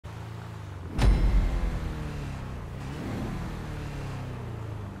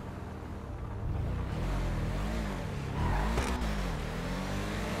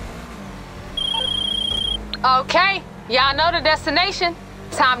Okay, y'all know the destination.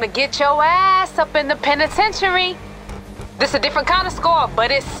 Time to get your ass up in the penitentiary. This a different kind of score,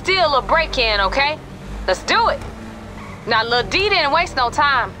 but it's still a break-in, okay? Let's do it. Now, Lil D didn't waste no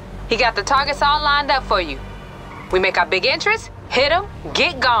time. He got the targets all lined up for you. We make our big entrance, hit him,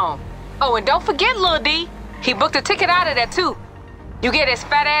 get gone. Oh, and don't forget Lil D. He booked a ticket out of there, too. You get his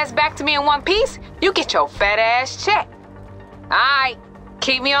fat ass back to me in one piece, you get your fat ass check. All right,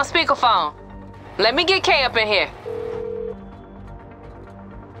 keep me on speakerphone. Let me get K up in here.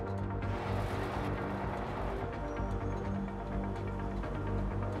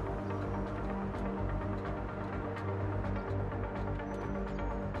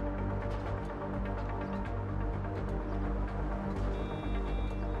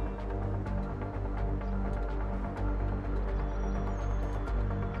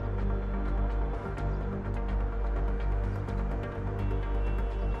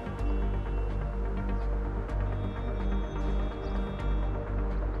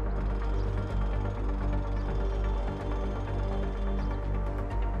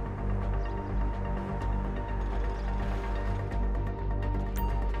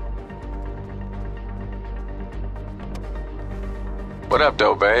 What up,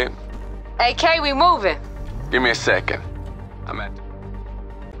 though, babe? Hey, K, we moving. Give me a second. I'm at...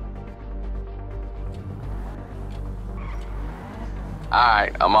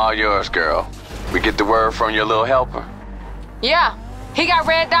 Alright, I'm all yours, girl. We get the word from your little helper? Yeah, he got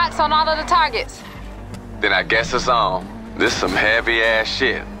red dots on all of the targets. Then I guess it's on. This some heavy-ass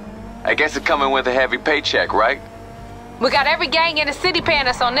shit. I guess it's coming with a heavy paycheck, right? We got every gang in the city paying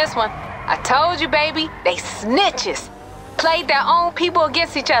us on this one. I told you, baby, they snitches. Played their own people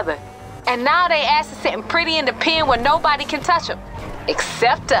against each other. And now they ass is sitting pretty in the pen where nobody can touch them.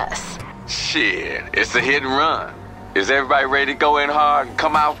 Except us. Shit, it's a hit and run. Is everybody ready to go in hard and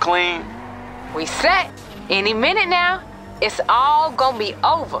come out clean? We set. Any minute now, it's all gonna be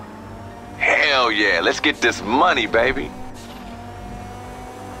over. Hell yeah, let's get this money, baby.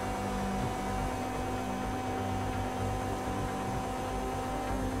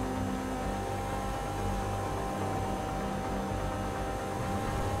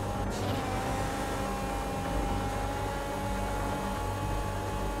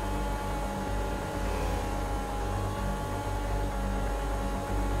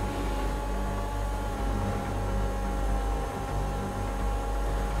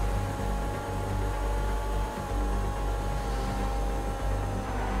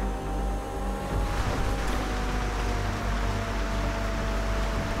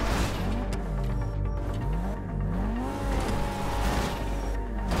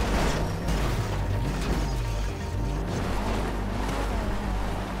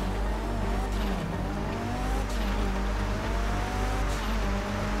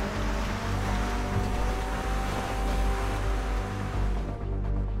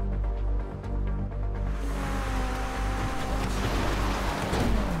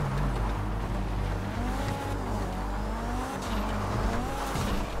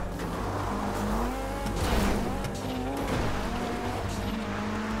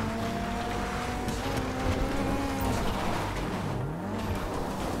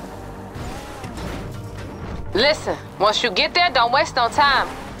 Listen, once you get there, don't waste no time.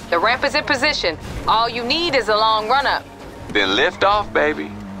 The ramp is in position. All you need is a long run-up. Then lift off, baby.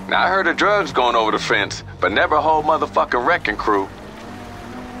 Now I heard of drugs going over the fence, but never a whole motherfucking wrecking crew.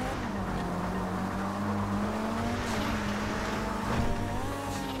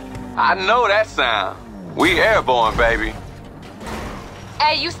 I know that sound. We airborne, baby.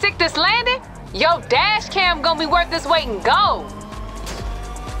 Hey, you stick this landing? Yo, dash cam gonna be worth this weight in gold.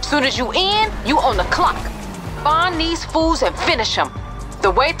 Soon as you in, you on the clock. Find these fools and finish them.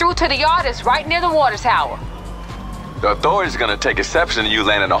 The way through to the yard is right near the water tower. The authorities are gonna take exception to you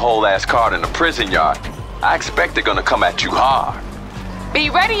landing a whole ass card in the prison yard. I expect they're gonna come at you hard.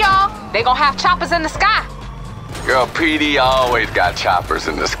 Be ready, y'all. They gonna have choppers in the sky. Girl, PD always got choppers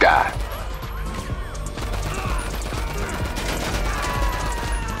in the sky.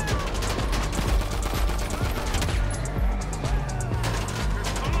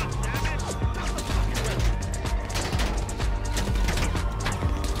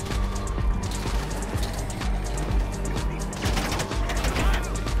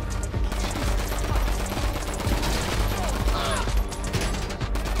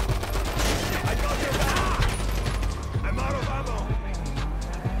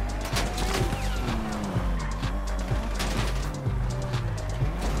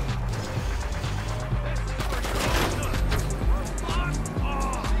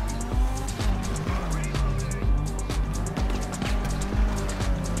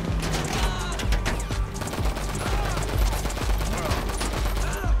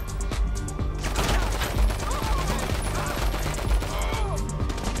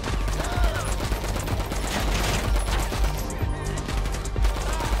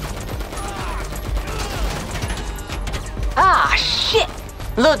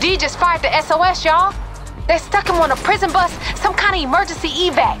 Lil D just fired the SOS, y'all. They stuck him on a prison bus, some kind of emergency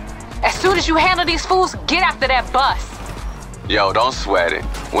evac. As soon as you handle these fools, get after that bus. Yo, don't sweat it.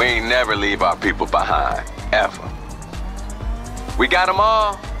 We ain't never leave our people behind, ever. We got them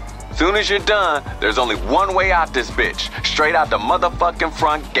all. Soon as you're done, there's only one way out this bitch. Straight out the motherfucking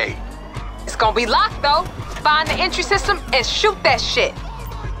front gate. It's gonna be locked, though. Find the entry system and shoot that shit.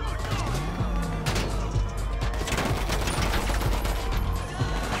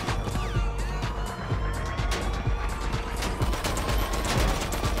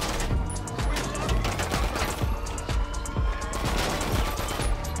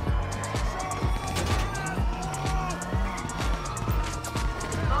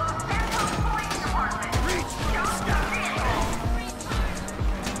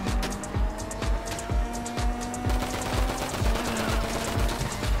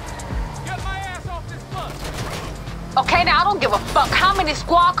 Okay, now I don't give a fuck how many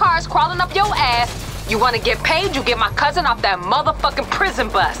squad cars crawling up your ass. You wanna get paid, you get my cousin off that motherfucking prison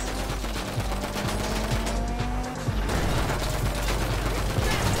bus.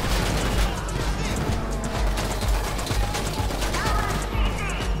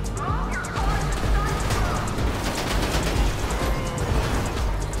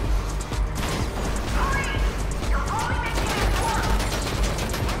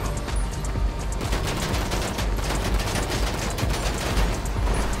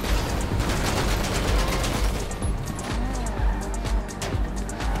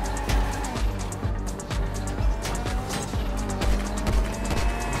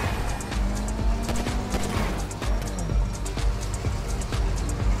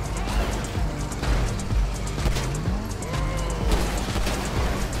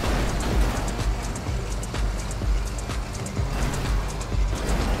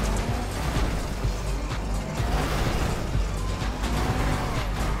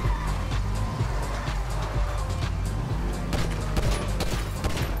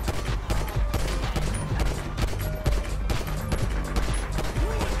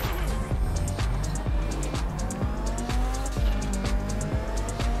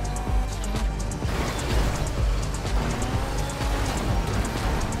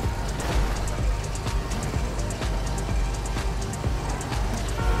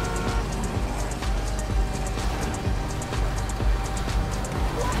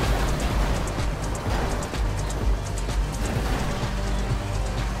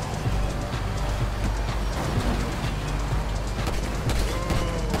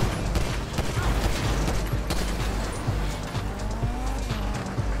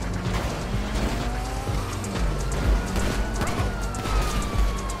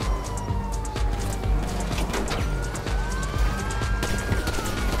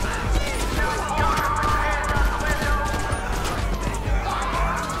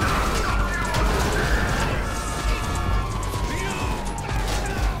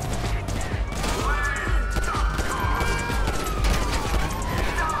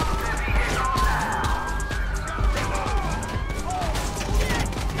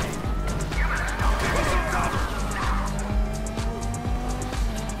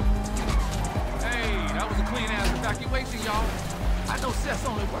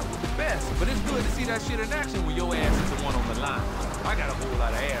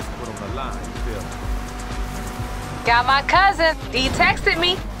 Got my cousin. He texted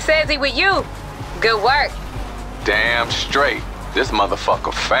me. Says he with you. Good work. Damn straight. This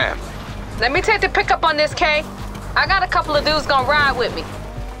motherfucker family. Let me take the pickup on this, K. I got a couple of dudes gonna ride with me.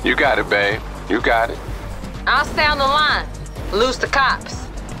 You got it, babe. You got it. I'll stay on the line. Lose the cops.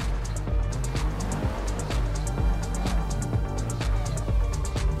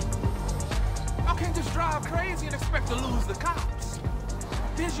 I can't just drive crazy and expect to lose the cops.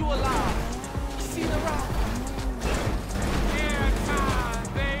 Visualize. See the route.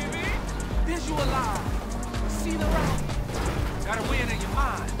 Airtime, baby. Visualize. See the route. Gotta win in your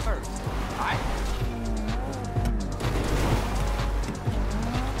mind first, alright?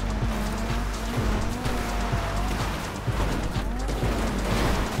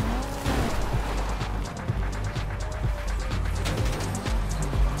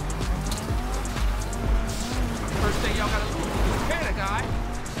 First thing y'all gotta do is panic, guy.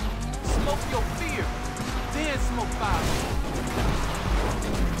 Smoke your fear, then smoke fire.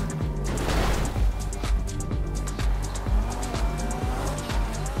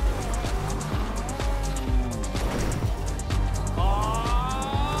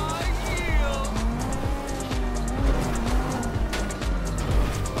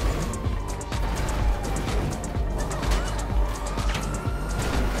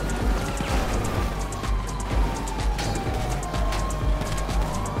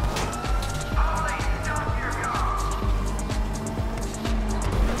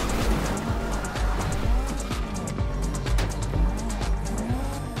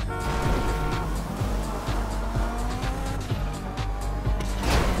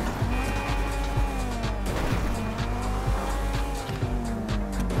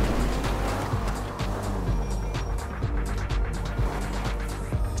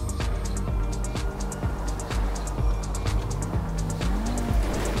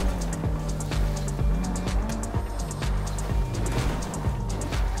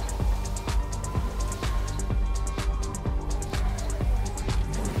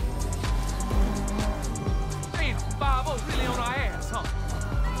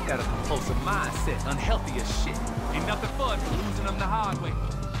 got a compulsive mindset, unhealthy as shit. Ain't nothing fun for losing them the hard way.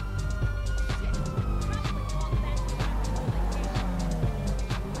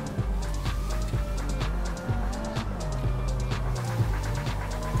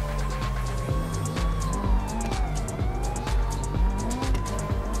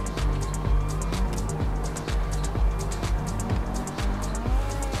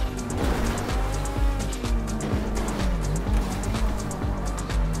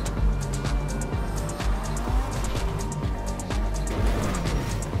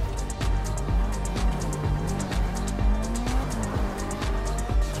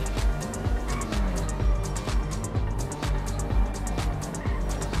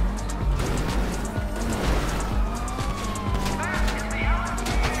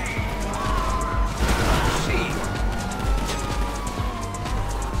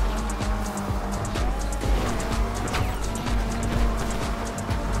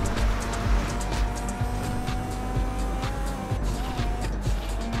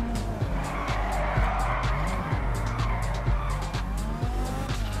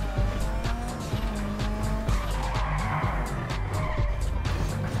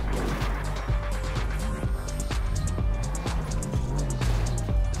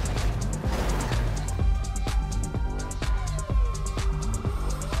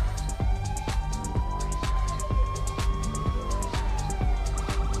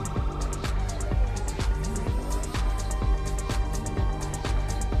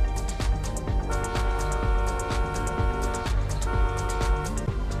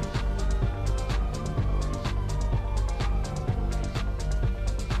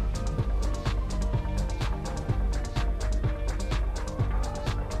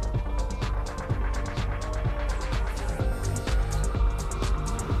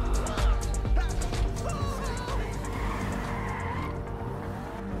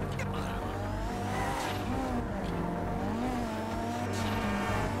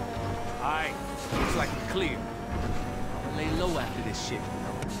 Alright, looks like we're clear. I'm gonna lay low after this shit.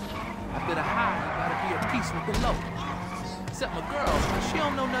 After the high, you gotta be at peace with the low. Except my girl, she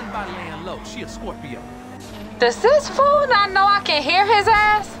don't know nothing about laying low. She a Scorpio. Does this fool not know I can hear his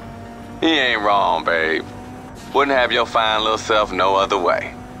ass? He ain't wrong, babe. Wouldn't have your fine little self no other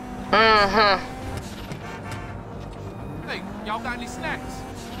way. Mm-hmm. Hey, y'all got any snacks?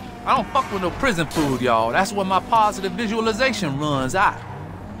 I don't fuck with no prison food, y'all. That's where my positive visualization runs out.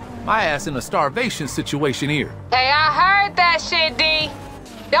 My ass in a starvation situation here. Hey, I heard that shit, D.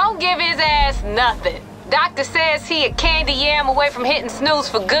 Don't give his ass nothing. Doctor says he a candy yam away from hitting snooze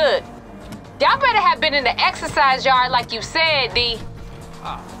for good. Y'all better have been in the exercise yard like you said, D.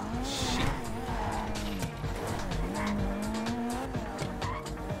 Ah, shit.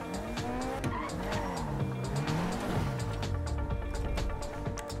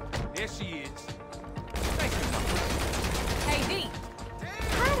 There she is. Thank you, mama. Hey, D.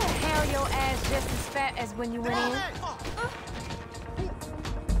 How the hell your ass just as fat as when you went in?